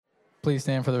Please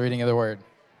stand for the reading of the word.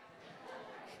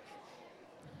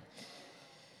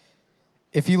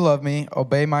 If you love me,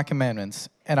 obey my commandments,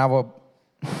 and I will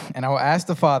ask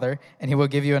the Father, and he will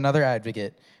give you another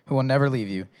advocate who will never leave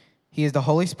you. He is the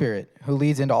Holy Spirit who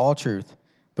leads into all truth.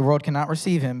 The world cannot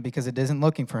receive him because it isn't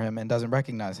looking for him and doesn't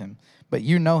recognize him. But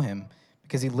you know him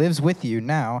because he lives with you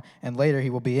now, and later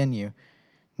he will be in you.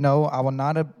 No, I will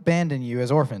not abandon you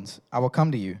as orphans. I will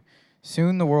come to you.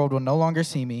 Soon the world will no longer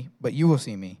see me, but you will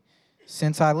see me.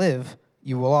 Since I live,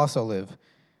 you will also live.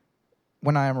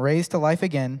 When I am raised to life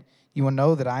again, you will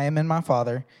know that I am in my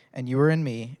Father, and you are in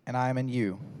me, and I am in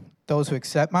you. Those who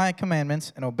accept my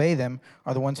commandments and obey them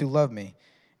are the ones who love me.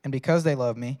 And because they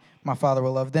love me, my Father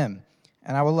will love them.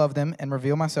 And I will love them and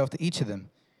reveal myself to each of them.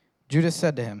 Judas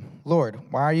said to him, Lord,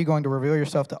 why are you going to reveal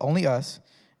yourself to only us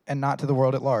and not to the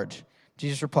world at large?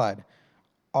 Jesus replied,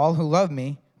 all who love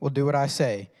me will do what I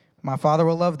say. My Father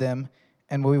will love them,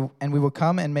 and we will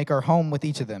come and make our home with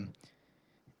each of them.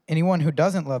 Anyone who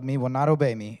doesn't love me will not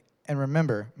obey me. And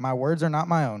remember, my words are not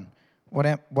my own. What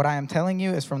I am telling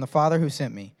you is from the Father who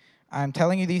sent me. I am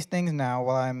telling you these things now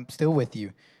while I am still with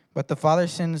you. But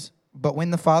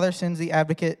when the Father sends the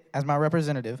advocate as my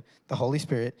representative, the Holy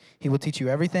Spirit, he will teach you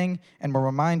everything and will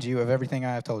remind you of everything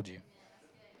I have told you.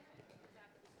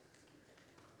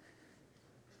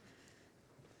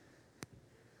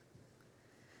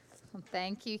 Well,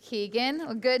 thank you, Keegan.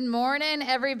 Well, good morning,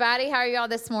 everybody. How are you all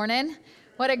this morning?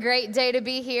 What a great day to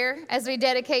be here as we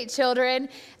dedicate children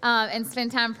and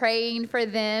spend time praying for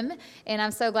them. And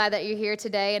I'm so glad that you're here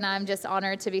today, and I'm just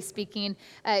honored to be speaking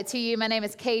to you. My name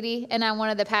is Katie, and I'm one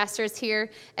of the pastors here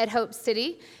at Hope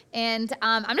City. And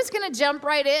I'm just going to jump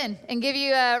right in and give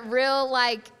you a real,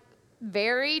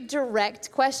 very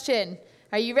direct question.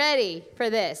 Are you ready for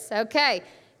this? Okay.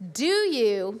 Do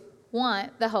you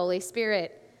want the Holy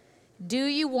Spirit? Do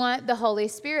you want the Holy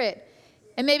Spirit?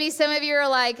 And maybe some of you are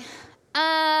like,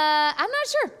 I'm not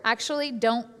sure. Actually,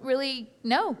 don't really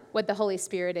know what the Holy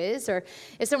Spirit is. Or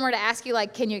if someone were to ask you,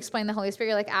 can you explain the Holy Spirit?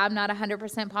 You're like, I'm not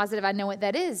 100% positive I know what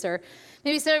that is. Or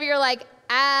maybe some of you are like,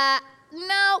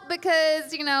 no,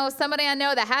 because, somebody I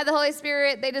know that had the Holy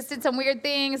Spirit, they just did some weird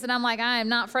things. And I'm like, I am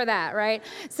not for that, right?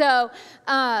 So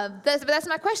that's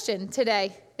my question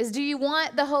today is, do you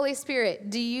want the Holy Spirit?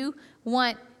 Do you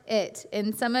want it?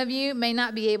 And some of you may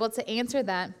not be able to answer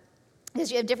that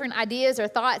because you have different ideas or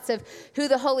thoughts of who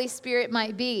the Holy Spirit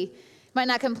might be. Might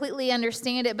not completely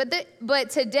understand it. But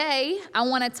today, I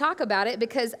want to talk about it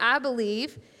because I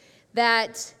believe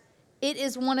that it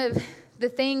is one of the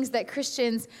things that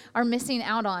Christians are missing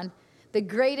out on. The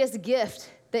greatest gift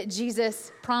that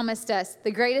Jesus promised us,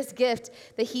 the greatest gift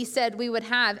that he said we would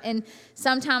have. And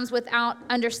sometimes without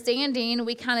understanding,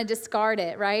 we kind of discard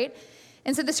it, right?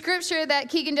 And so the scripture that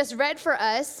Keegan just read for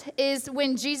us is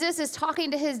when Jesus is talking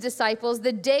to his disciples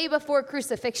the day before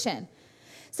crucifixion.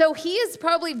 So he is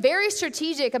probably very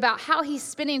strategic about how he's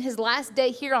spending his last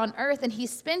day here on earth, and he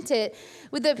spent it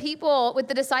with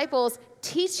the disciples,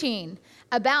 teaching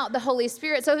about the Holy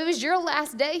Spirit. So if it was your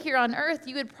last day here on earth,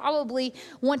 you would probably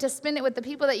want to spend it with the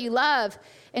people that you love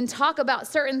and talk about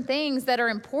certain things that are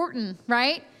important,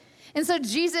 right? And so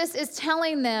Jesus is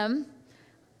telling them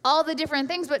all the different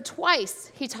things, but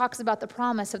twice he talks about the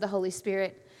promise of the Holy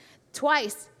Spirit.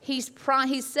 Twice he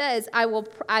says,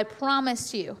 I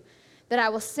promise you that I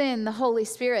will send the Holy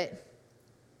Spirit.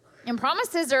 And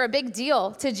promises are a big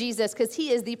deal to Jesus because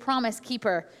he is the promise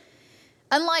keeper.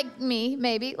 Unlike me,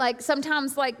 maybe,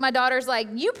 sometimes my daughter's like,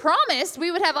 you promised we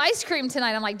would have ice cream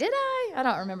tonight. I'm like, did I? I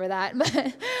don't remember that.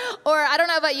 Or I don't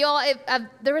know about you all.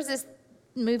 There was this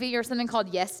movie or something called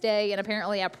Yes Day, and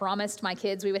apparently I promised my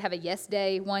kids we would have a yes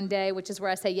day one day, which is where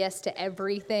I say yes to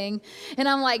everything. And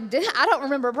I'm like, I don't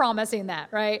remember promising that,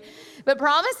 right? But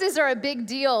promises are a big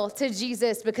deal to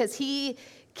Jesus because he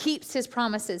keeps his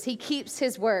promises. He keeps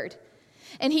his word.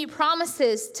 And he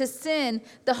promises to send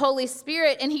the Holy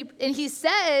Spirit. And he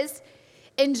says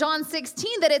in John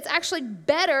 16 that it's actually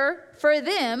better for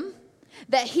them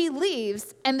that he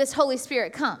leaves and this Holy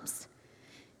Spirit comes.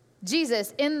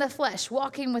 Jesus in the flesh,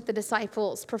 walking with the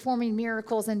disciples, performing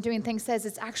miracles and doing things, says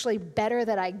it's actually better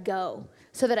that I go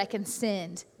so that I can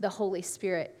send the Holy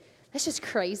Spirit. That's just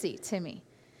crazy to me.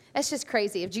 That's just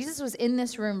crazy. If Jesus was in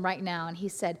this room right now and he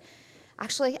said,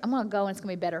 actually, I'm going to go and it's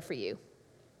going to be better for you.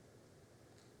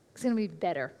 It's going to be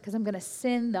better because I'm going to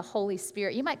send the Holy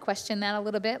Spirit. You might question that a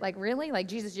little bit. Really?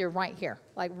 Jesus, you're right here.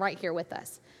 Right here with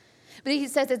us. But he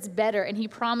says it's better, and he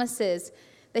promises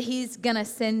that he's going to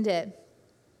send it.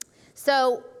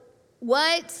 So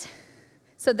that's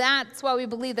why we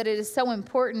believe that it is so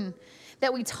important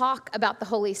that we talk about the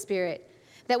Holy Spirit,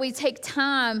 that we take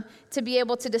time to be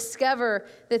able to discover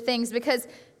the things, because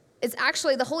it's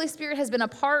actually, the Holy Spirit has been a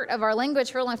part of our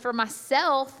language for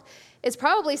myself. It's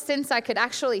probably since I could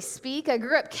actually speak. I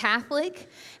grew up Catholic.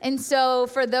 And so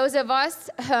for those of us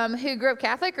who grew up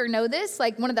Catholic or know this,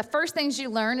 like one of the first things you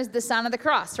learn is the sign of the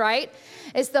cross, right?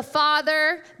 It's the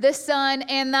Father, the Son,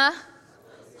 and the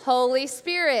Holy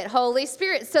Spirit. Holy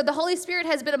Spirit. So the Holy Spirit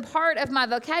has been a part of my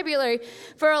vocabulary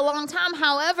for a long time.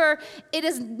 However, it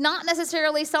is not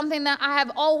necessarily something that I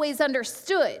have always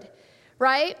understood,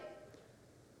 right?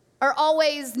 Or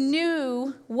always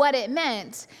knew what it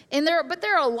meant. But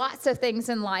there are lots of things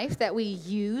in life that we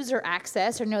use or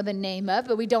access or know the name of,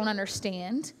 but we don't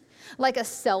understand. Like a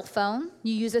cell phone.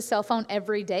 You use a cell phone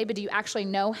every day, but do you actually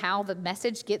know how the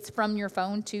message gets from your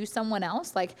phone to someone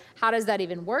else? Like, how does that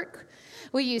even work?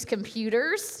 We use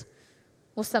computers.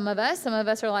 Well, some of us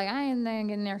are like, I ain't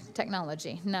getting their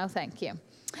technology. No, thank you.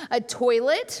 A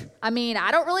toilet. I mean,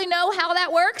 I don't really know how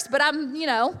that works, but I'm,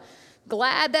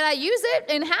 glad that I use it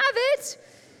and have it.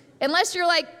 Unless you're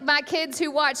like my kids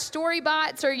who watch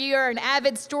Storybots, or you're an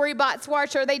avid Storybots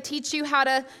watcher, they teach you how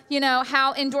to,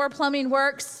 how indoor plumbing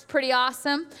works. Pretty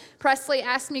awesome. Presley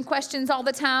asks me questions all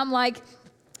the time, like,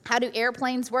 how do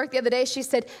airplanes work? The other day she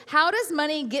said, how does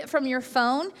money get from your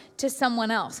phone to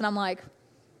someone else? And I'm like,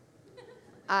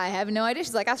 I have no idea.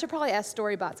 She's like, I should probably ask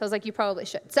Storybots. I was like, you probably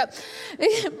should. So,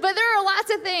 but there are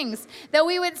lots of things that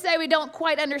we would say we don't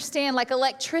quite understand, like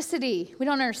electricity. We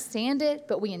don't understand it,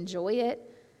 but we enjoy it.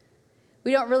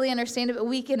 We don't really understand it, but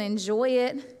we can enjoy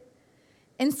it.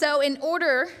 And so in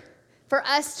order for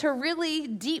us to really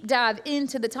deep dive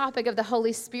into the topic of the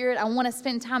Holy Spirit, I want to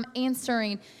spend time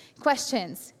answering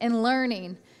questions and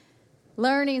learning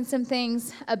some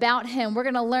things about him. We're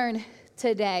going to learn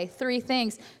today 3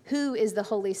 things. Who is the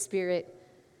Holy Spirit?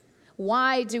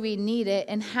 Why do we need it?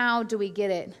 And how do we get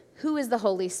it? Who is the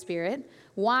Holy Spirit?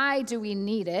 Why do we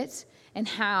need it? And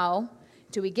how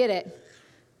do we get it?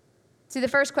 See, the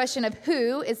first question of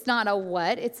who, it's not a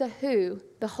what, it's a who.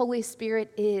 The Holy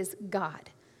Spirit is God.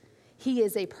 He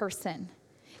is a person.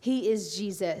 He is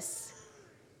Jesus.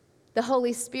 The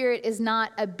Holy Spirit is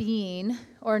not a being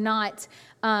or not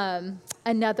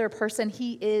another person.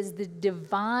 He is the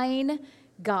divine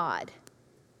God.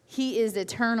 He is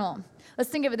eternal. Let's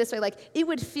think of it this way. Like, it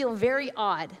would feel very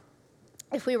odd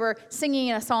if we were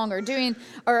singing a song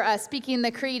or speaking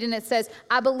the creed, and it says,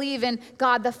 I believe in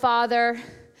God the Father,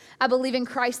 I believe in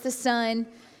Christ the Son,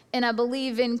 and I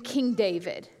believe in King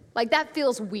David. Like, that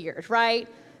feels weird, right?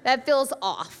 That feels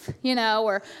off,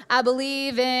 or I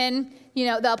believe in,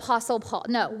 the Apostle Paul.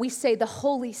 No, we say the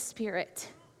Holy Spirit.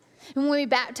 And when we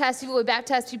baptize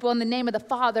people in the name of the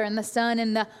Father and the Son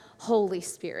and the Holy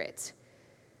Spirit.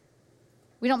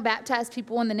 We don't baptize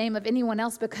people in the name of anyone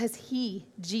else because He,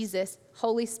 Jesus,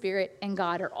 Holy Spirit, and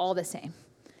God are all the same.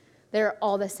 They're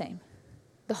all the same.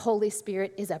 The Holy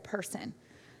Spirit is a person.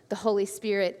 The Holy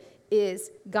Spirit is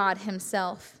God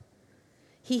Himself.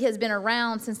 He has been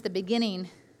around since the beginning,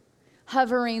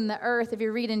 hovering the earth. If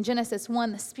you read in Genesis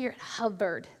 1, the Spirit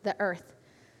hovered the earth.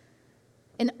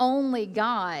 And only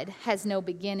God has no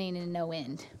beginning and no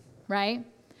end, right?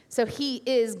 So He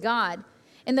is God.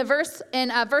 In verse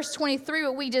 23,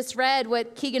 what we just read,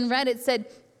 what Keegan read, it said,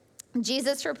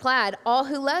 Jesus replied, all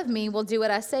who love me will do what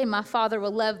I say. My Father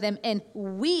will love them, and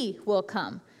we will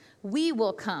come. We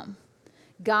will come.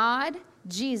 God,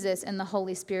 Jesus, and the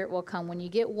Holy Spirit will come. When you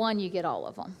get one, you get all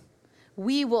of them.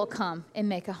 We will come and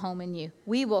make a home in you.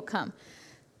 We will come.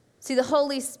 See, the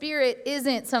Holy Spirit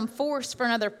isn't some force from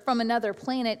another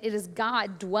planet. It is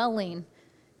God dwelling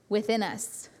within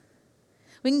us.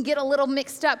 We can get a little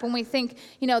mixed up when we think,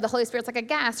 the Holy Spirit's like a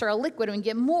gas or a liquid and we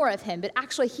get more of Him. But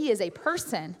actually, He is a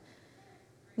person.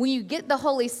 When you get the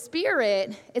Holy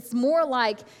Spirit, it's more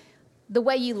like the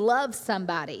way you love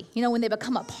somebody, when they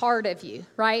become a part of you,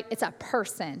 right? It's a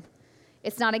person.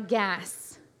 It's not a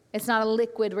gas. It's not a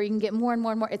liquid where you can get more and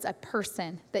more and more. It's a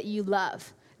person that you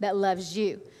love, that loves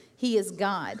you. He is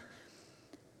God.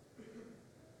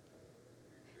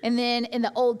 And then in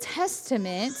the Old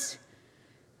Testament,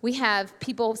 we have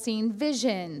people seeing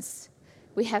visions.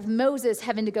 We have Moses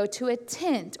having to go to a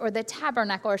tent or the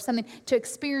tabernacle or something to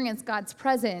experience God's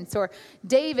presence. Or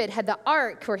David had the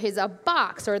ark or a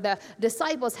box, or the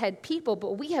disciples had people.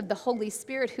 But we have the Holy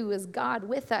Spirit who is God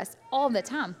with us all the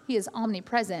time. He is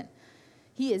omnipresent.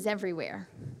 He is everywhere.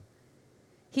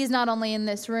 He's not only in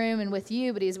this room and with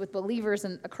you, but He's with believers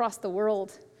across the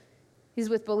world. He's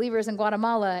with believers in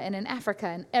Guatemala and in Africa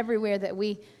and everywhere that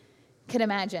we can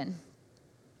imagine,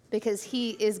 because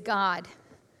He is God.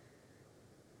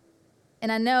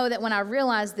 And I know that when I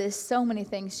realized this, so many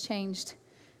things changed.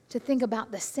 To think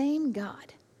about the same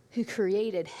God who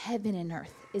created heaven and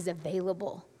earth is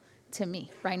available to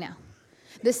me right now.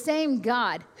 The same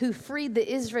God who freed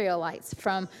the Israelites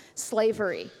from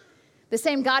slavery. The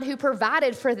same God who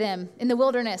provided for them in the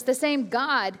wilderness. The same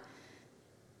God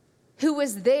who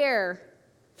was there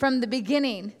from the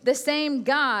beginning. The same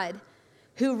God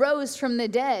who rose from the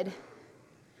dead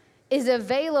is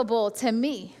available to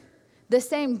me. The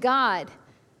same God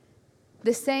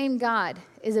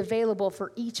is available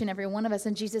for each and every one of us.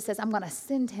 And Jesus says, I'm going to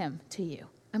send him to you.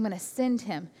 I'm going to send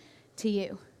him to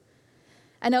you.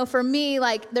 I know for me,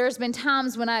 like, there's been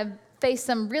times when I've faced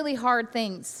some really hard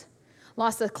things.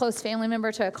 Lost a close family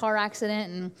member to a car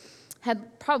accident and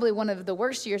had probably one of the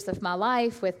worst years of my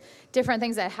life with different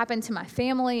things that happened to my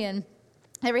family and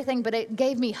everything. But it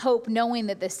gave me hope knowing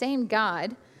that the same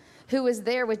God who was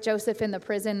there with Joseph in the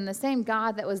prison, and the same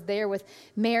God that was there with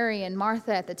Mary and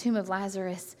Martha at the tomb of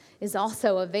Lazarus is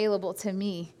also available to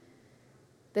me.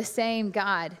 The same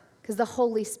God, because the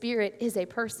Holy Spirit is a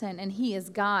person and he is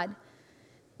God.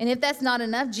 And if that's not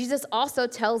enough, Jesus also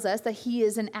tells us that he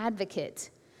is an advocate.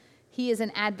 He is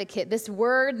an advocate. This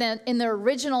word in the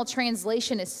original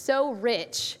translation is so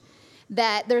rich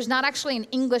that there's not actually an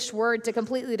English word to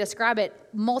completely describe it.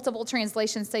 Multiple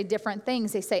translations say different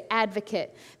things. They say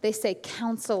advocate. They say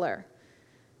counselor.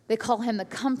 They call him the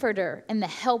comforter and the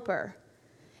helper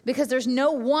because there's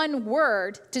no one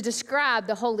word to describe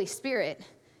the Holy Spirit.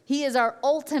 He is our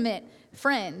ultimate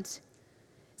friend.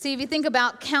 See, if you think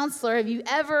about counselor, have you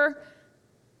ever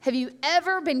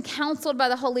been counseled by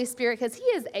the Holy Spirit? Because he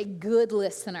is a good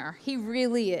listener. He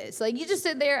really is. Like, you just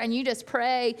sit there and you just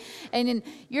pray and then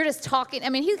you're just talking. I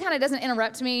mean, he kind of doesn't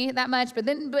interrupt me that much, but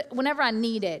whenever I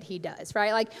need it, he does,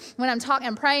 right? Like when I'm talking,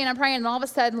 I'm praying, and all of a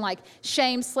sudden, like,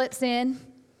 shame slips in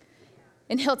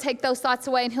and he'll take those thoughts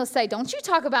away and he'll say, don't you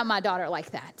talk about my daughter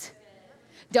like that.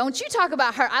 Don't you talk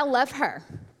about her. I love her.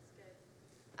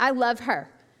 I love her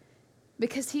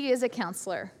because he is a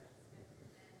counselor.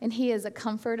 And he is a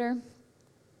comforter.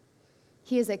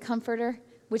 He is a comforter,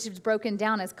 which is broken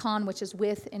down as con, which is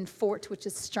with, and fort, which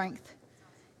is strength.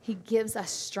 He gives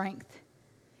us strength.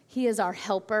 He is our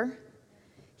helper.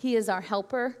 He is our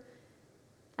helper.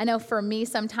 I know for me,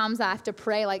 sometimes I have to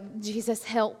pray like, Jesus,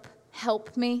 help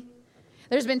me.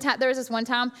 There was this one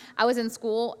time I was in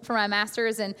school for my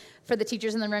master's, and for the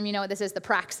teachers in the room, you know what this is, the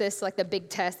praxis, like the big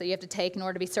test that you have to take in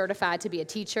order to be certified to be a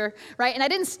teacher, right? And I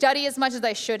didn't study as much as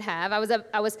I should have. I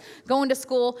was going to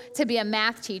school to be a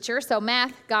math teacher, so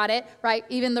math, got it, right?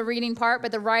 Even the reading part,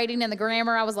 but the writing and the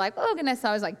grammar, I was like, oh goodness.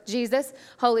 I was like, Jesus,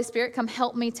 Holy Spirit, come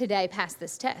help me today pass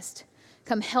this test.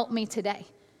 Come help me today.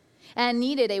 And I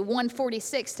needed a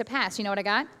 146 to pass. You know what I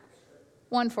got?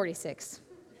 146.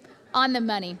 On the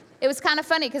money. It was kind of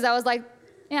funny because I was like,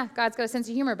 yeah, God's got a sense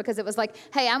of humor because it was like,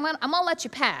 hey, I'm gonna let you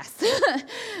pass.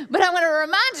 But I'm going to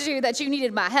remind you that you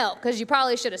needed my help because you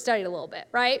probably should have studied a little bit,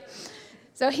 right?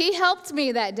 So he helped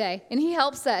me that day, and he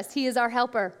helps us. He is our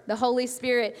helper. The Holy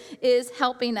Spirit is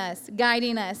helping us,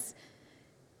 guiding us.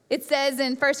 It says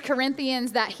in 1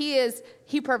 Corinthians that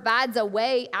he provides a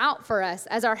way out for us.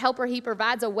 As our helper, he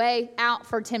provides a way out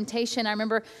for temptation. I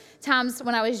remember times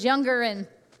when I was younger and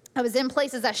I was in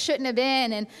places I shouldn't have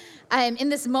been, and I'm in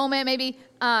this moment, maybe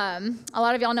a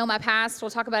lot of y'all know my past.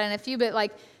 We'll talk about it in a few, but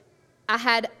like I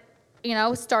had,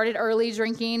 started early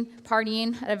drinking,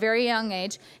 partying at a very young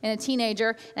age, and a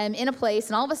teenager, and I'm in a place,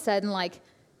 and all of a sudden, like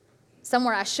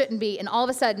somewhere I shouldn't be, and all of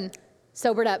a sudden,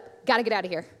 sobered up, gotta get out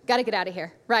of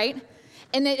here, right?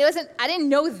 And I didn't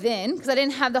know then, because I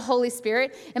didn't have the Holy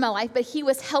Spirit in my life, but he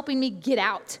was helping me get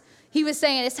out. He was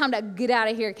saying, it's time to get out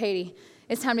of here, Katie.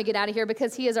 It's time to get out of here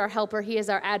because he is our helper. He is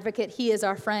our advocate. He is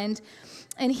our friend.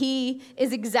 And he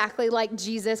is exactly like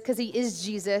Jesus because he is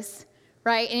Jesus,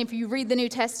 right? And if you read the New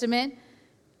Testament,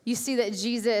 you see that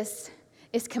Jesus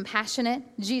is compassionate.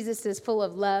 Jesus is full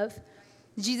of love.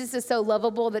 Jesus is so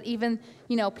lovable that even,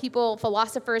 people,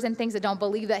 philosophers and things that don't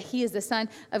believe that he is the Son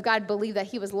of God believe that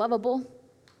he was lovable,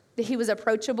 that he was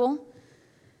approachable,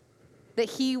 that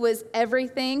he was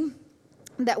everything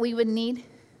that we would need.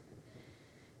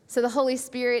 So the Holy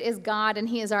Spirit is God, and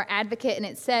he is our advocate. And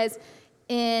it says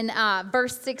in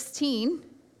verse 16,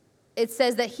 it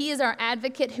says that he is our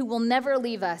advocate who will never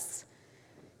leave us.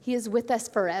 He is with us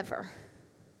forever.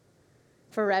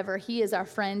 Forever. He is our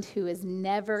friend who is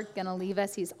never going to leave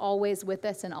us. He's always with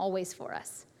us and always for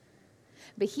us.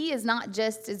 But he is not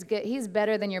just as good. He's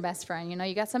better than your best friend.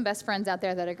 You got some best friends out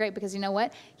there that are great because you know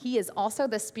what? He is also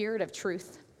the Spirit of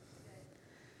truth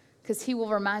because he will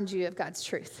remind you of God's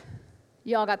truth.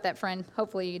 You all got that friend.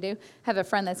 Hopefully you do. Have a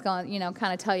friend that's going to,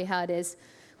 kind of tell you how it is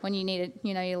when you need it,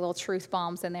 your little truth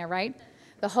bombs in there, right?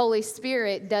 The Holy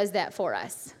Spirit does that for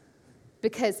us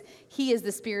because he is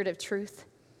the Spirit of truth.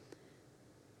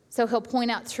 So he'll point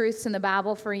out truths in the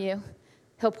Bible for you.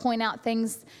 He'll point out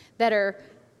things that are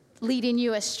leading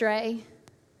you astray.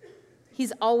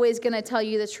 He's always going to tell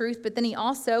you the truth, but then he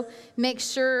also makes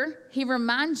sure he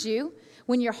reminds you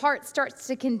when your heart starts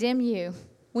to condemn you,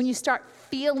 when you start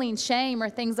feeling shame or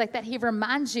things like that, he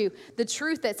reminds you the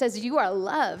truth that says you are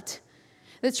loved.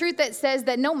 The truth that says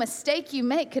that no mistake you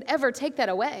make could ever take that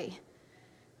away.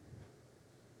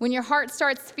 When your heart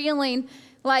starts feeling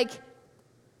like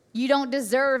you don't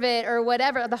deserve it or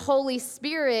whatever, the Holy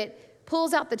Spirit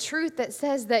pulls out the truth that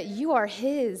says that you are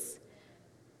his,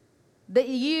 that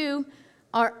you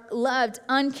are loved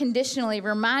unconditionally,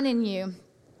 reminding you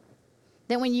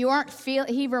that when you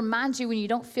he reminds you when you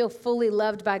don't feel fully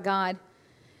loved by God,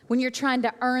 when you're trying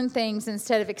to earn things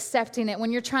instead of accepting it,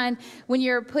 when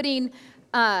you're putting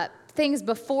things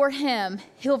before him,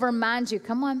 he'll remind you,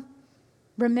 come on,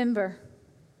 remember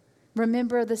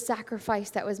the sacrifice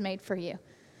that was made for you.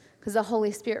 Because the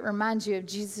Holy Spirit reminds you of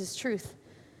Jesus' truth,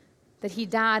 that he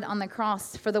died on the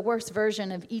cross for the worst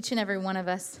version of each and every one of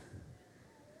us.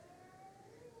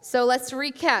 So let's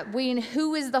recap.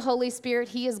 Who is the Holy Spirit?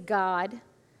 He is God.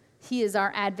 He is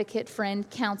our advocate, friend,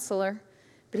 counselor,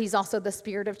 but he's also the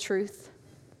Spirit of truth,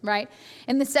 right?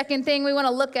 And the second thing we want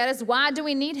to look at is, why do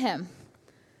we need him?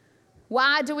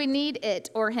 Why do we need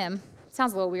it or him?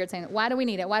 Sounds a little weird saying it. Why do we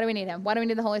need it? Why do we need him? Why do we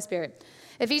need the Holy Spirit?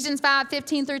 Ephesians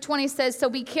 5:15-20 says, so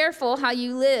be careful how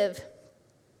you live.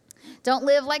 Don't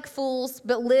live like fools,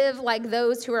 but live like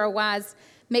those who are wise.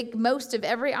 Make most of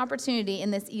every opportunity in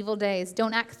this evil days.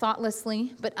 Don't act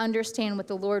thoughtlessly, but understand what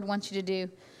the Lord wants you to do.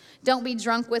 Don't be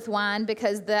drunk with wine,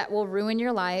 because that will ruin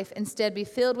your life. Instead, be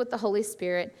filled with the Holy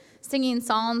Spirit, singing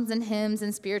psalms and hymns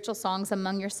and spiritual songs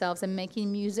among yourselves, and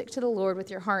making music to the Lord with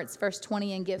your hearts. Verse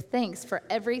 20, and give thanks for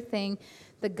everything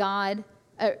to God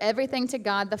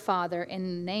the Father in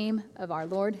the name of our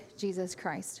Lord Jesus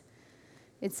Christ.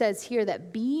 It says here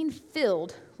that being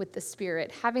filled with the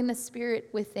Spirit, having the Spirit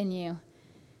within you,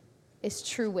 is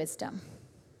true wisdom.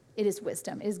 It is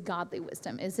wisdom. It is godly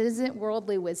wisdom. It isn't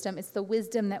worldly wisdom. It's the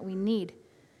wisdom that we need.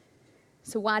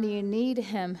 So why do you need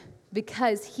him?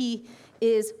 Because he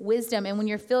is wisdom. And when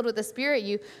you're filled with the Spirit,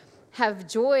 you have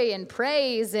joy and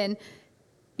praise, and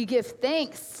you give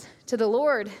thanks to the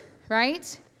Lord,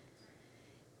 right?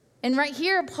 And right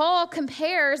here, Paul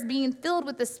compares being filled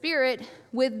with the Spirit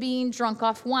with being drunk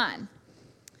off wine.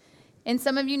 And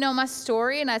some of you know my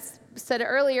story, and I said it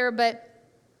earlier, but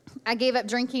I gave up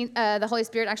drinking. The Holy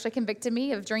Spirit actually convicted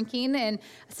me of drinking, and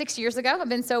 6 years ago. I've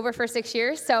been sober for 6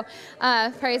 years, so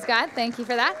praise God. Thank you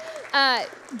for that.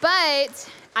 But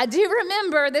I do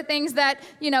remember the things that,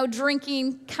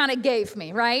 drinking kind of gave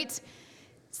me, right?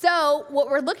 So what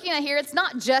we're looking at here, it's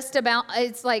not just about,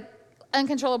 it's like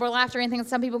uncontrollable laughter or anything.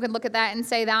 Some people can look at that and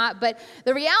say that, but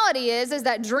the reality is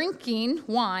that drinking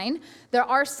wine, there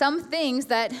are some things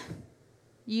that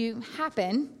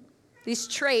happen, these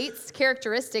traits,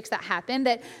 characteristics that happen,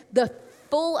 that the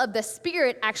full of the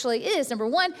Spirit actually is. Number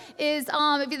one is,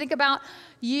 if you think about,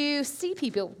 you see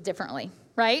people differently,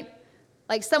 right?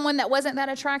 Like someone that wasn't that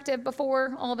attractive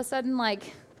before, all of a sudden,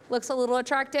 looks a little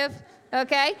attractive,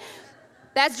 okay?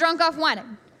 That's drunk off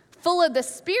wine. Full of the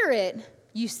Spirit,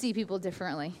 you see people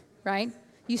differently, right?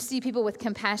 You see people with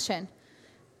compassion.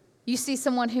 You see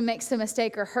someone who makes a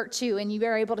mistake or hurts you, and you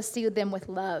are able to see them with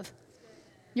love.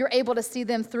 You're able to see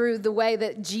them through the way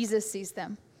that Jesus sees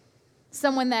them.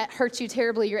 Someone that hurts you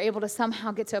terribly, you're able to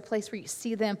somehow get to a place where you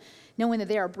see them knowing that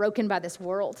they are broken by this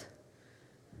world,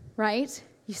 right?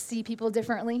 You see people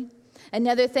differently.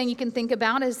 Another thing you can think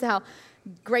about is how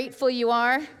grateful you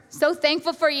are. So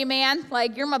thankful for you, man.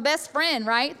 Like, you're my best friend,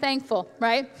 right? Thankful,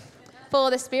 right? Full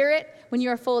of the Spirit. When you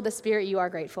are full of the Spirit, you are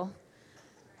grateful.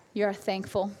 You are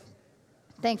thankful.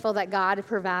 Thankful that God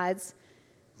provides.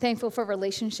 Thankful for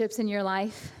relationships in your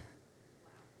life.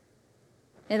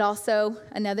 It also,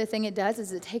 another thing it does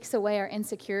is it takes away our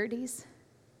insecurities.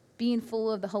 Being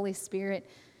full of the Holy Spirit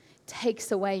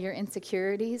takes away your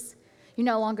insecurities. You're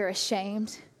no longer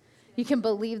ashamed. You can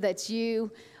believe that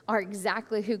you are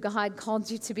exactly who God called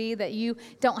you to be, that you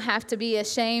don't have to be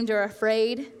ashamed or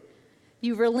afraid.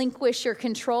 You relinquish your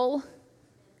control.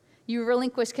 You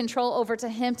relinquish control over to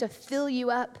him to fill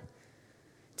you up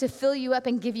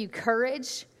and give you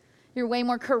courage. You're way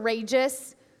more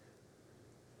courageous.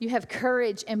 You have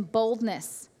courage and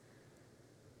boldness.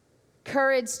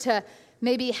 Courage to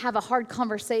maybe have a hard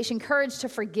conversation. Courage to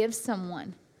forgive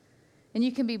someone. And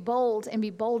you can be bold and be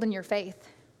bold in your faith.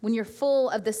 When you're full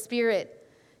of the Spirit,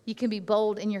 you can be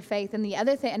bold in your faith. And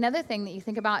another thing that you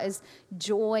think about is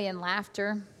joy and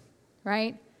laughter,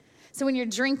 right? So when you're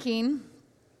drinking,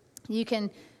 you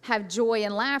can have joy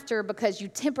and laughter because you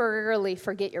temporarily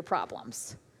forget your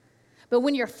problems. But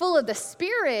when you're full of the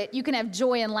Spirit, you can have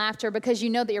joy and laughter because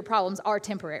you know that your problems are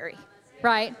temporary,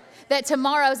 right? That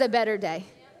tomorrow's a better day.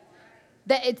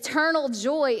 That eternal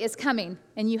joy is coming,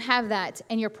 and you have that,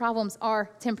 and your problems are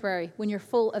temporary when you're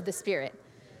full of the Spirit.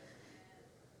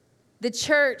 The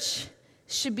church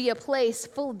should be a place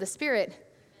full of the Spirit.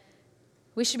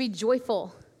 We should be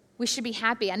joyful. We should be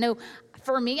happy. I know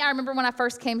for me, I remember when I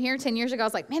first came here 10 years ago, I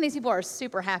was like, man, these people are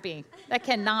super happy. That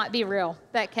cannot be real.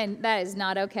 That is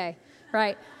not okay,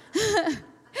 right?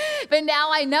 But now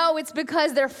I know it's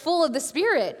because they're full of the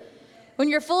Spirit. When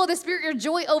you're full of the Spirit, your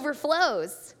joy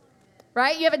overflows,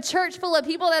 right? You have a church full of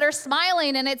people that are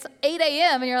smiling, and it's 8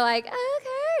 a.m., and you're like,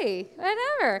 okay,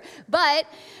 whatever. But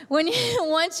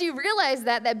once you realize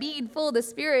that being full of the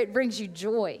Spirit brings you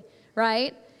joy,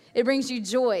 right? It brings you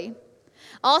joy.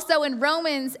 Also in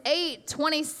Romans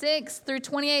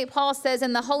 8:26-28, Paul says,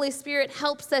 and the Holy Spirit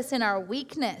helps us in our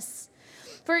weakness.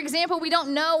 For example, we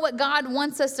don't know what God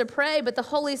wants us to pray, but the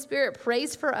Holy Spirit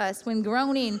prays for us with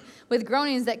groanings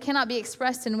that cannot be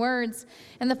expressed in words.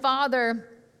 And the Father,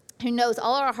 who knows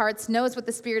all our hearts, knows what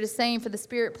the Spirit is saying, for the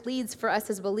Spirit pleads for us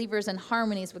as believers in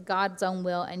harmonies with God's own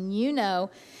will. And you know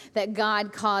that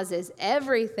God causes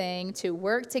everything to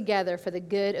work together for the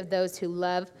good of those who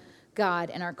love God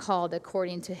and are called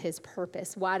according to his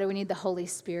purpose. Why do we need the Holy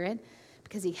Spirit?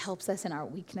 Because he helps us in our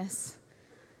weakness.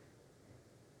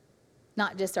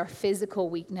 Not just our physical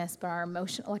weakness, but our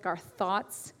emotional, like our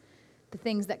thoughts, the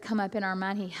things that come up in our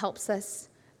mind. He helps us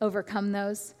overcome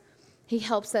those. He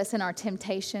helps us in our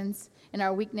temptations and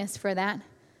our weakness for that.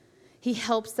 He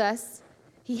helps us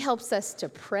to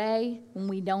pray when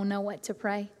we don't know what to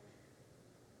pray.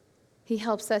 He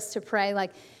helps us to pray.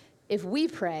 Like if we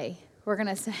pray, we're going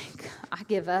to say, I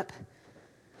give up.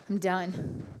 I'm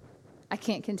done. I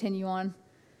can't continue on.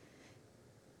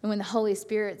 And when the Holy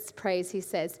Spirit prays, he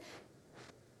says,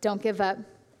 don't give up.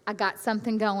 I got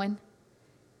something going.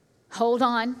 Hold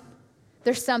on.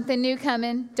 There's something new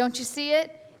coming. Don't you see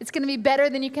it? It's going to be better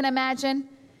than you can imagine.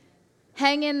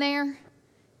 Hang in there.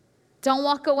 Don't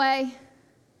walk away.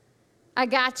 I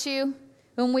got you.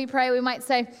 When we pray, we might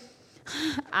say,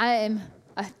 I am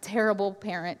a terrible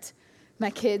parent. My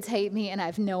kids hate me, and I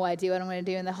have no idea what I'm going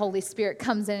to do. And the Holy Spirit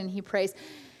comes in, and he prays,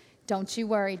 don't you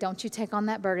worry. Don't you take on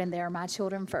that burden. They are my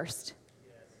children first.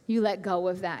 You let go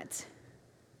of that.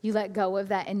 You let go of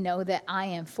that and know that I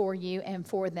am for you and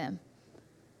for them.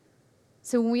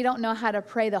 So when we don't know how to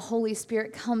pray, the Holy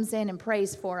Spirit comes in and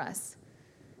prays for us.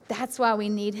 That's why we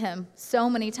need him.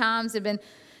 So many times have been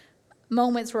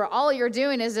moments where all you're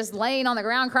doing is just laying on the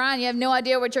ground crying. You have no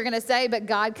idea what you're going to say, but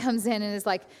God comes in and is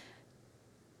like,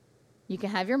 you can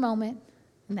have your moment,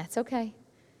 and that's okay.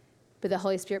 But the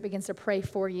Holy Spirit begins to pray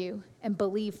for you and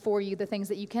believe for you the things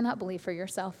that you cannot believe for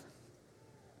yourself.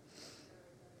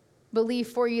 Believe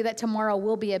for you that tomorrow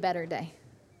will be a better day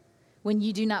when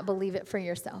you do not believe it for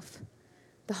yourself.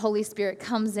 The Holy Spirit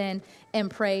comes in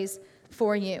and prays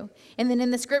for you. And then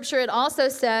in the scripture, it also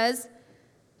says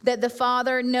that the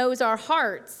Father knows our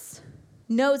hearts.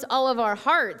 Knows all of our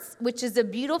hearts, which is a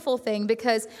beautiful thing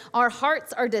because our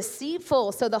hearts are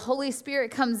deceitful. So the Holy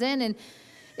Spirit comes in and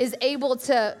is able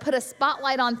to put a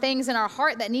spotlight on things in our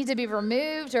heart that need to be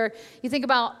removed. Or you think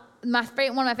about one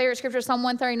of my favorite scriptures, Psalm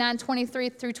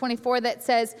 139:23-24, that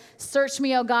says, search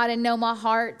me, O God, and know my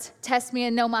heart. Test me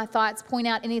and know my thoughts. Point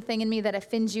out anything in me that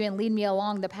offends you and lead me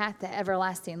along the path to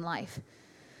everlasting life.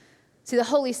 See, the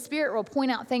Holy Spirit will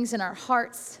point out things in our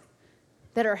hearts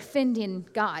that are offending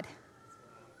God,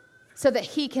 so that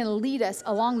he can lead us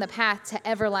along the path to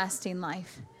everlasting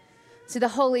life. So the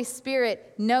Holy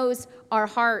Spirit knows our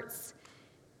hearts,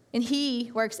 and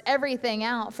he works everything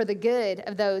out for the good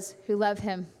of those who love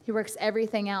him. He works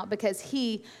everything out because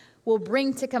he will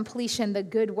bring to completion the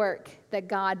good work that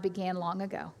God began long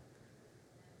ago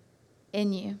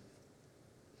in you.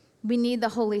 We need the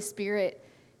Holy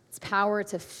Spirit's power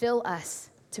to fill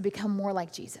us to become more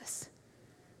like Jesus.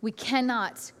 We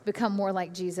cannot become more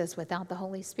like Jesus without the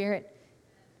Holy Spirit.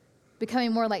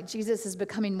 Becoming more like Jesus is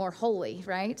becoming more holy,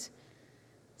 right?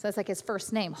 So that's like his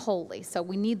first name, holy. So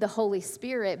we need the Holy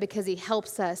Spirit because he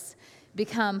helps us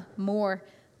become more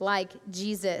like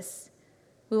Jesus.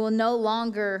 We will no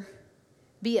longer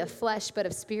be of flesh, but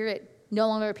of spirit. No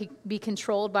longer be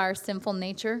controlled by our sinful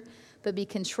nature, but be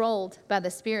controlled by the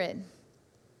Spirit.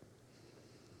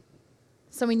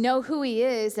 So we know who he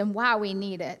is and why we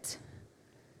need it.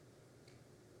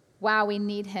 Why we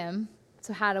need him.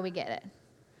 So how do we get it?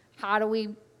 How do we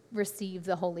receive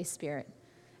the Holy Spirit?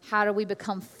 How do we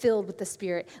become filled with the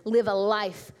Spirit? Live a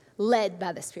life led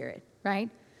by the Spirit, right?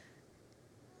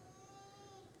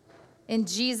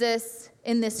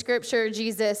 in this scripture,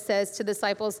 Jesus says to the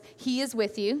disciples, he is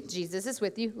with you, Jesus is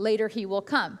with you, later he will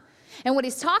come. And what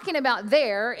he's talking about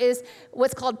there is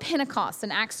what's called Pentecost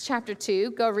in Acts chapter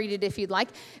 2. Go read it if you'd like.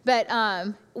 But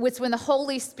it's when the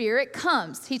Holy Spirit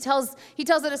comes. He tells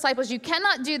the disciples, you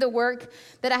cannot do the work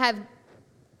that I have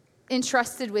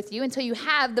entrusted with you until you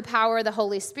have the power of the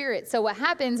Holy Spirit. So what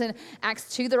happens in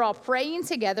Acts 2, they're all praying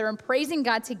together and praising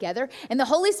God together, and the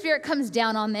Holy Spirit comes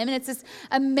down on them, and it's this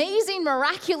amazing,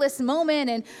 miraculous moment,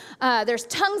 and there's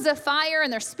tongues of fire,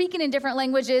 and they're speaking in different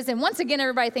languages, and once again,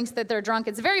 everybody thinks that they're drunk.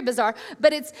 It's very bizarre,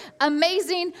 but it's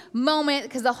amazing moment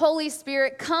because the Holy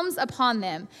Spirit comes upon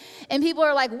them, and people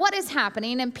are like, what is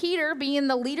happening? And Peter, being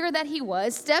the leader that he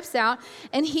was, steps out,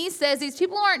 and he says, these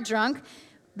people aren't drunk.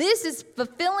 This is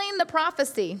fulfilling the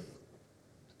prophecy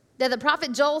that the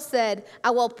prophet Joel said,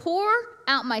 I will pour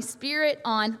out my spirit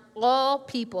on all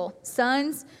people.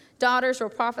 Sons, daughters will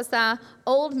prophesy,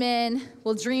 old men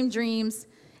will dream dreams,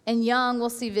 and young will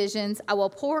see visions. I will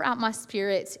pour out my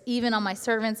spirit even on my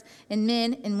servants and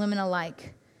men and women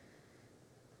alike.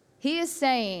 He is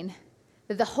saying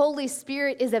that the Holy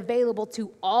Spirit is available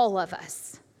to all of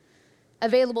us.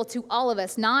 Available to all of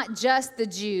us, not just the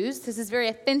Jews. This is very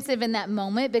offensive in that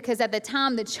moment because at the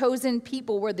time the chosen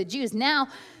people were the Jews. Now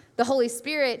the Holy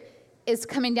Spirit is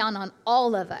coming down on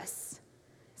all of us.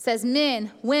 It says men,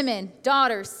 women,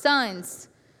 daughters, sons,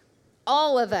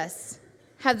 all of us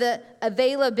have the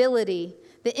availability,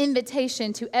 the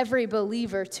invitation to every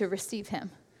believer to receive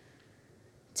him.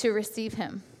 To receive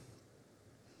him.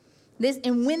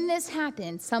 And when this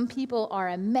happens, some people are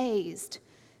amazed,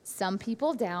 some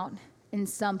people doubt, and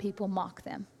some people mock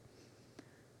them.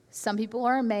 Some people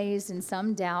are amazed, and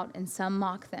some doubt, and some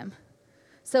mock them.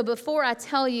 So before I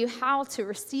tell you how to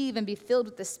receive and be filled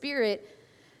with the Spirit,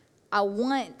 I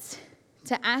want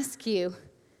to ask you,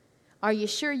 are you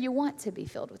sure you want to be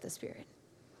filled with the Spirit?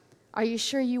 Are you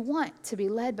sure you want to be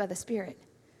led by the Spirit?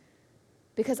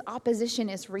 Because opposition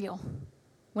is real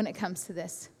when it comes to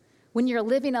this. When you're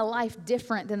living a life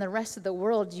different than the rest of the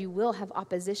world, you will have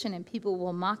opposition and people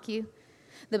will mock you.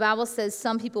 The Bible says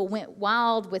some people went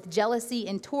wild with jealousy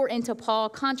and tore into Paul,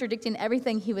 contradicting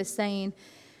everything he was saying,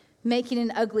 making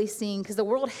an ugly scene, because the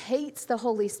world hates the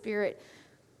Holy Spirit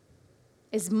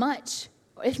as much,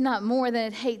 if not more, than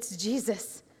it hates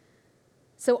Jesus.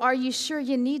 So are you sure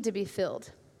you need to be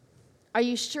filled? Are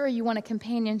you sure you want a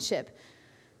companionship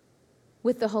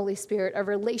with the Holy Spirit, a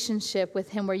relationship with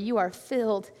him where you are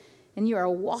filled and you are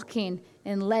walking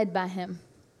and led by him?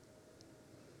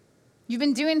 You've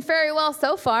been doing very well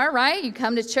so far, right? You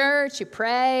come to church, you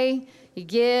pray, you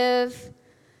give,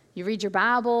 you read your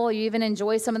Bible, you even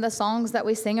enjoy some of the songs that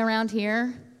we sing around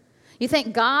here. You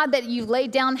thank God that you've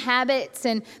laid down habits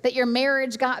and that your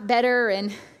marriage got better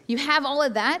and you have all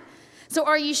of that. So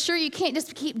are you sure you can't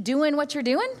just keep doing what you're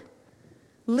doing?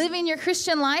 Living your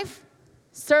Christian life,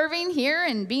 serving here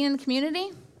and being in the community?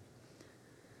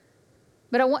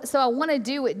 But I want to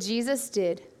do what Jesus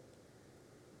did.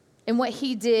 And what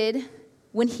he did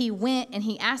when he went and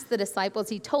he asked the disciples,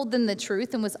 he told them the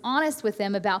truth and was honest with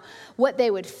them about what they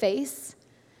would face.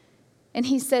 And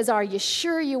he says, are you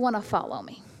sure you want to follow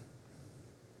me?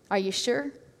 Are you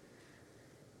sure?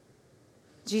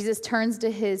 Jesus turns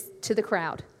to the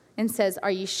crowd and says,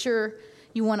 are you sure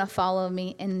you want to follow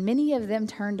me? And many of them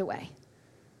turned away.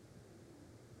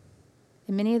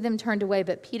 And many of them turned away,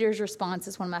 but Peter's response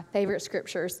is one of my favorite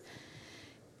scriptures.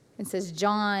 It says,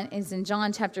 in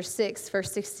John chapter 6,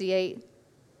 verse 68,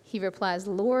 he replies,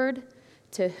 Lord,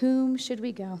 to whom should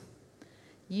we go?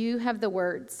 You have the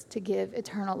words to give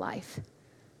eternal life.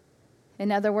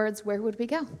 In other words, where would we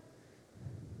go?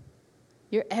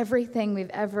 You're everything we've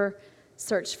ever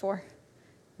searched for.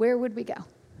 Where would we go?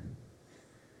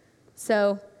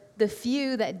 So the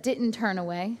few that didn't turn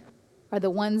away are the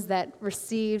ones that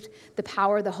received the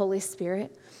power of the Holy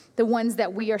Spirit, the ones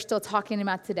that we are still talking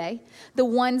about today, the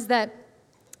ones that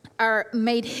are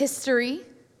made history.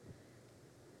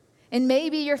 And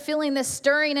maybe you're feeling this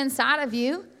stirring inside of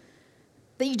you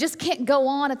that you just can't go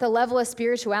on at the level of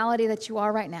spirituality that you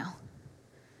are right now.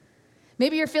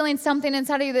 Maybe you're feeling something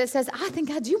inside of you that says, I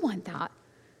think I do want that,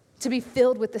 to be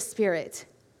filled with the Spirit,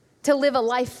 to live a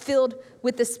life filled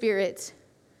with the Spirit.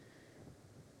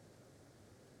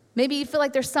 Maybe you feel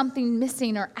like there's something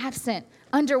missing or absent,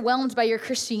 underwhelmed by your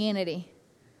Christianity.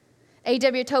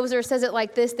 A.W. Tozer says it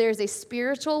like this: there's a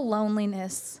spiritual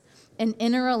loneliness, an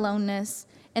inner aloneness,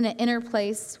 and an inner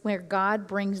place where God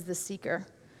brings the seeker,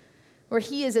 where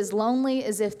he is as lonely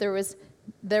as if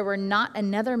there were not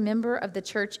another member of the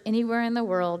church anywhere in the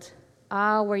world.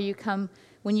 When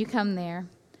you come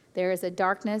there is a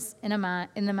darkness in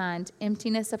the mind,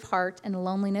 emptiness of heart, and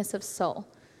loneliness of soul.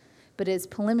 but is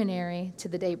preliminary to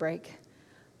the daybreak.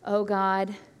 Oh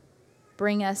God,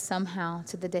 bring us somehow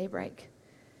to the daybreak.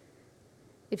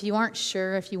 If you aren't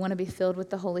sure if you want to be filled with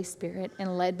the Holy Spirit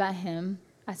and led by him,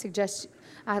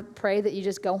 I pray that you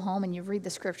just go home and you read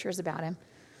the scriptures about him.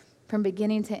 From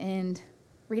beginning to end,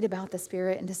 read about the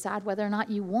Spirit and decide whether or not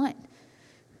you want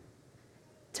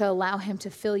to allow him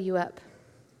to fill you up.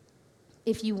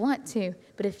 If you want to,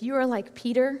 but if you are like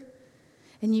Peter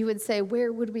and you would say,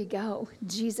 where would we go?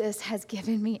 Jesus has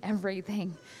given me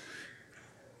everything.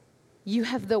 You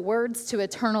have the words to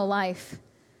eternal life.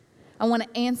 I want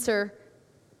to answer,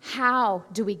 how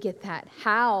do we get that?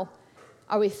 How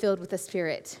are we filled with the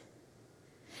Spirit?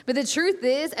 But the truth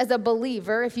is, as a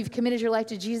believer, if you've committed your life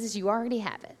to Jesus, you already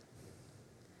have it.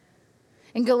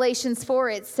 In Galatians 4,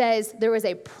 it says there was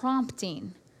a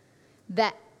prompting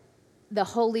that the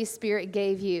Holy Spirit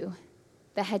gave you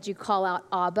that had you call out,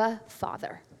 Abba,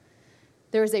 Father.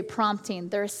 There is a prompting.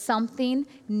 There's something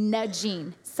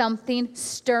nudging, something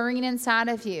stirring inside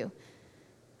of you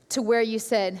to where you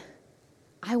said,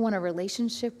 I want a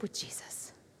relationship with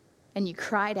Jesus. And you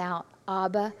cried out,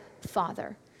 Abba,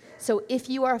 Father. So if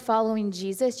you are following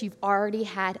Jesus, you've already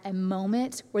had a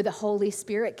moment where the Holy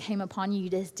Spirit came upon you. You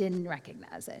just didn't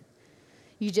recognize it.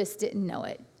 You just didn't know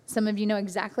it. Some of you know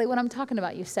exactly what I'm talking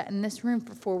about. You've sat in this room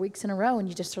for 4 weeks in a row, and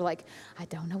you just are like, I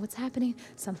don't know what's happening.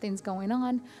 Something's going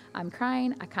on. I'm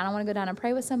crying. I kind of want to go down and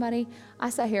pray with somebody. I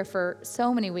sat here for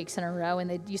so many weeks in a row, and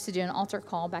they used to do an altar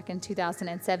call back in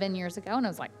 2007 years ago, and I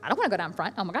was like, I don't want to go down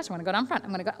front. Oh my gosh, I want to go down front.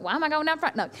 Why am I going down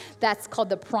front? No, that's called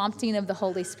the prompting of the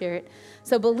Holy Spirit.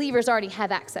 So believers already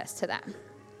have access to that.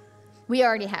 We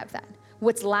already have that.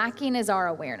 What's lacking is our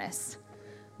awareness.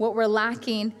 What we're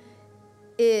lacking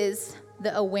is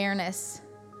the awareness.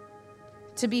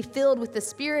 To be filled with the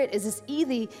Spirit is as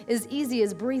easy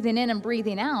as breathing in and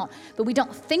breathing out, but we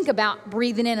don't think about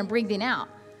breathing in and breathing out.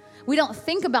 We don't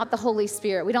think about the Holy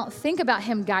Spirit. We don't think about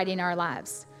him guiding our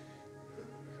lives.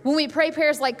 When we pray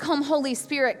prayers like, come, Holy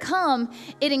Spirit, come,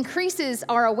 it increases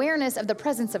our awareness of the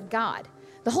presence of God.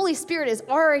 The Holy Spirit is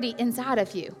already inside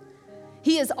of you.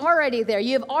 He is already there.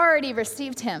 You have already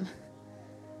received him.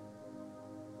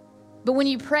 But when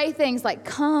you pray things like,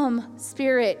 come,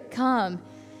 Spirit, come,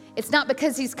 it's not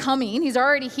because he's coming. He's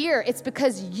already here. It's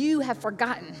because you have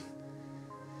forgotten.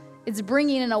 It's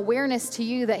bringing an awareness to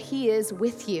you that he is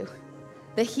with you,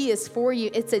 that he is for you.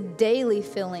 It's a daily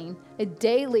filling, a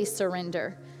daily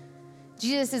surrender.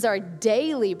 Jesus is our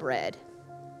daily bread.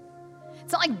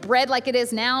 It's not like bread like it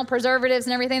is now, preservatives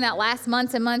and everything that lasts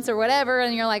months and months or whatever,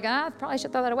 and you're like, I probably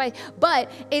should throw that away.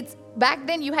 But it's back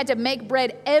then you had to make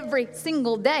bread every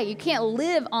single day. You can't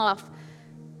live off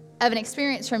of an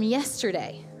experience from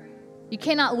yesterday. You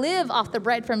cannot live off the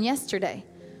bread from yesterday.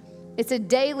 It's a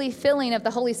daily filling of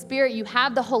the Holy Spirit. You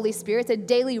have the Holy Spirit. It's a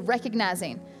daily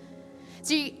recognizing.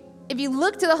 So if you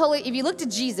look to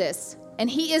Jesus, and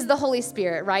he is the Holy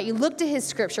Spirit, right? You look to his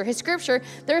scripture. His scripture,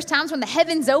 there's times when the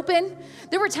heavens open.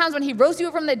 There were times when he rose you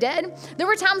from the dead. There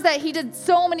were times that he did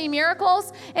so many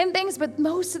miracles and things, but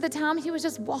most of the time he was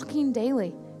just walking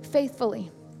daily,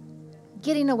 faithfully,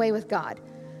 getting away with God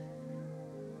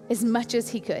as much as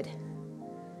he could.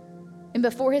 And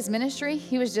before his ministry,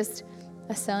 he was just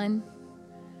a son.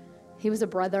 He was a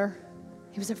brother.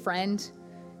 He was a friend.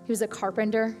 He was a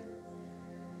carpenter.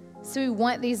 So we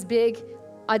want these big,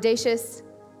 audacious,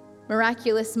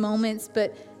 miraculous moments,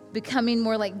 but becoming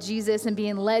more like Jesus and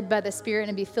being led by the Spirit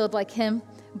and be filled like him,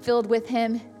 filled with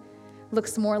him,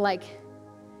 looks more like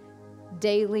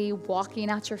daily walking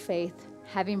out your faith,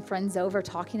 having friends over,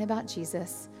 talking about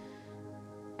Jesus,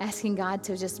 asking God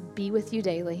to just be with you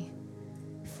daily,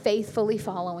 faithfully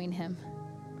following him,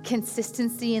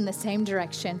 consistency in the same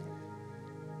direction,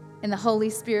 and the Holy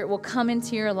Spirit will come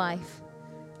into your life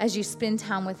as you spend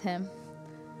time with him.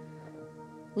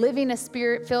 Living a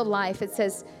Spirit-filled life, it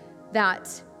says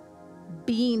that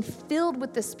being filled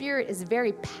with the Spirit is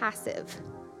very passive.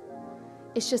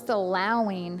 It's just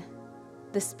allowing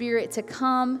the Spirit to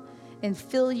come and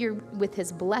fill you with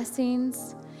his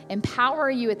blessings, empower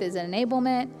you with his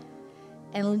enablement,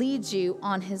 and lead you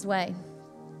on his way,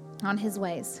 on his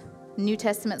ways. New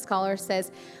Testament scholar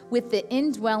says, with the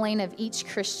indwelling of each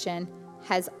Christian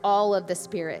has all of the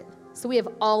Spirit. So we have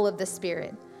all of the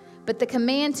Spirit. But the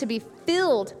command to be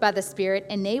filled by the Spirit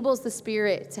enables the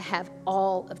Spirit to have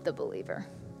all of the believer.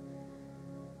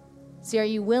 So are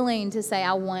you willing to say,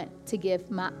 I want to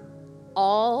give my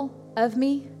all of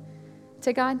me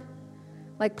to God?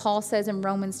 Like Paul says in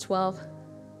Romans 12.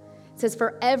 It says,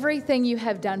 for everything you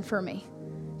have done for me,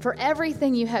 for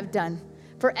everything you have done,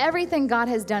 for everything God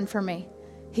has done for me.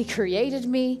 He created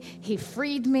me. He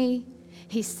freed me.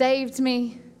 He saved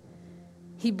me.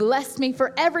 He blessed me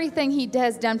for everything he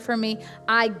has done for me.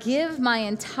 I give my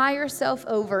entire self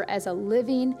over as a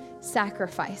living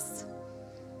sacrifice.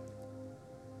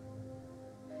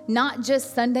 Not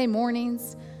just Sunday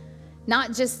mornings,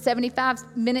 not just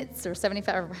 75 minutes or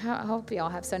 75, I hope you all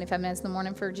have 75 minutes in the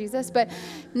morning for Jesus, but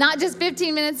not just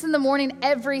 15 minutes in the morning,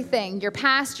 everything, your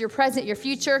past, your present, your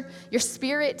future, your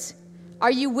spirit.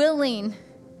 Are you willing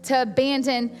to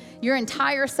abandon your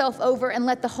entire self over and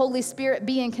let the Holy Spirit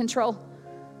be in control?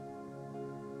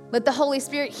 Let the Holy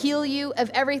Spirit heal you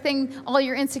of everything, all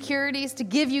your insecurities, to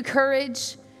give you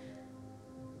courage.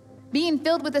 Being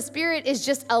filled with the Spirit is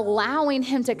just allowing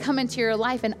him to come into your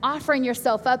life and offering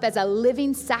yourself up as a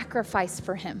living sacrifice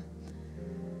for him.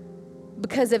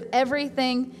 Because of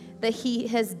everything that he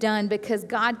has done, because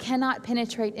God cannot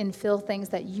penetrate and fill things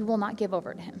that you will not give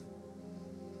over to him.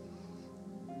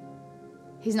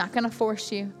 He's not going to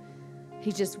force you.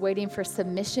 He's just waiting for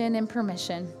submission and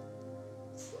permission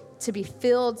to be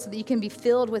filled so that you can be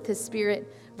filled with his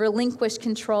Spirit, relinquish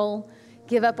control,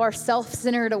 give up our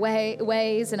self-centered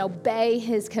ways and obey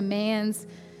his commands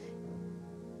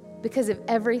because of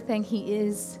everything he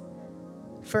is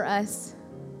for us.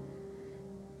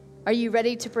 Are you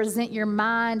ready to present your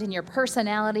mind and your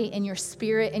personality and your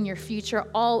spirit and your future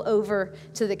all over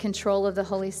to the control of the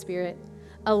Holy Spirit,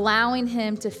 allowing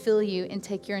him to fill you and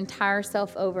take your entire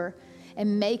self over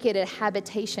and make it a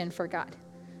habitation for God?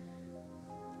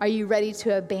 Are you ready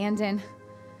to abandon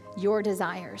your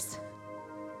desires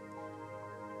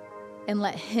and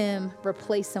let him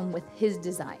replace them with his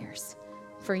desires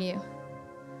for you?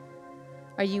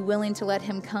 Are you willing to let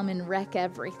him come and wreck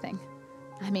everything?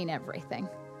 I mean everything.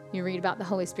 You read about the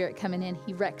Holy Spirit coming in.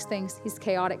 He wrecks things. He's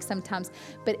chaotic sometimes,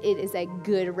 but it is a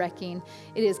good wrecking.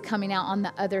 It is coming out on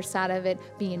the other side of it,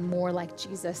 being more like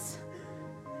Jesus,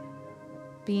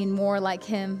 being more like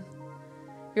him.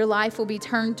 Your life will be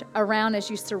turned around as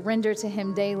you surrender to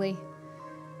him daily.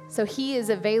 So he is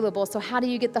available. So how do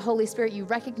you get the Holy Spirit? You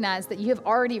recognize that you have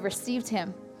already received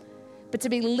him. But to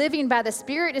be living by the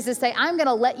Spirit is to say, I'm going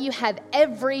to let you have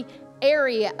every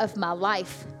area of my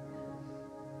life.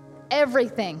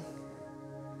 Everything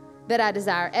that I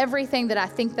desire, everything that I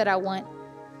think that I want.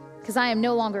 Because I am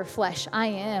no longer flesh. I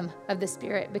am of the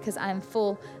Spirit because I am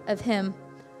full of him.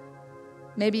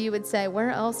 Maybe you would say,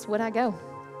 where else would I go?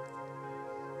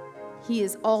 He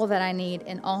is all that I need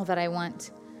and all that I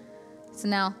want. So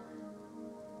now,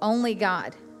 only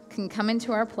God can come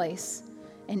into our place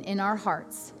and in our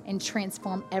hearts and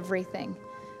transform everything.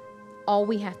 All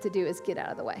we have to do is get out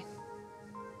of the way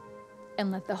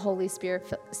and let the Holy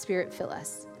Spirit fill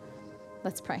us.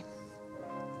 Let's pray.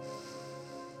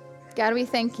 God, we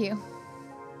thank you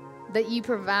that you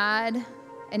provide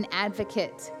an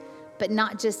advocate, but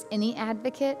not just any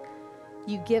advocate.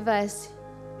 You give us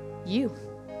you.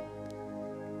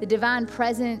 The divine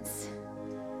presence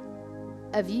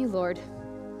of you, Lord,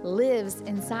 lives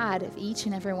inside of each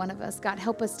and every one of us. God,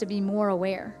 help us to be more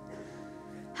aware.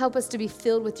 Help us to be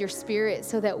filled with your Spirit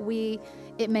so that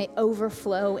it may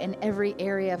overflow in every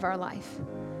area of our life.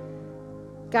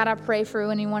 God, I pray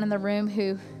for anyone in the room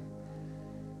who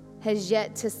has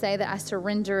yet to say that I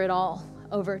surrender it all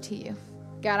over to you.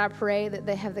 God, I pray that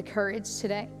they have the courage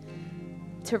today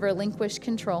to relinquish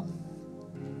control.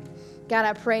 God,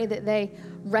 I pray that they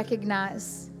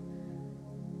recognize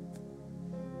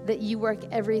that you work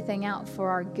everything out for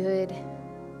our good,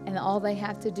 and all they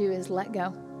have to do is let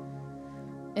go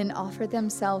and offer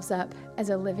themselves up as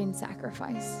a living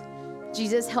sacrifice.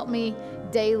 Jesus, help me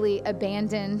daily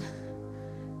abandon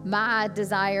my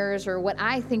desires or what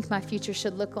I think my future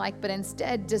should look like, but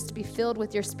instead just be filled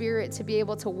with your Spirit to be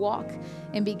able to walk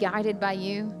and be guided by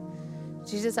you.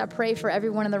 Jesus, I pray for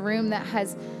everyone in the room that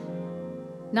has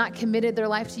not committed their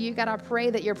life to you. God, I pray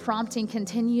that your prompting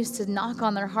continues to knock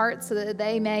on their hearts so that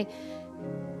they may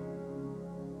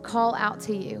call out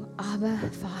to you, Abba,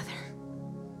 Father.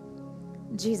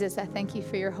 Jesus, I thank you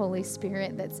for your Holy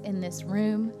Spirit that's in this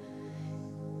room,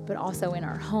 but also in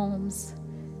our homes,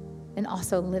 and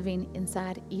also living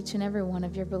inside each and every one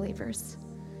of your believers.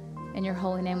 In your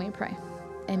holy name we pray.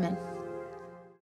 Amen.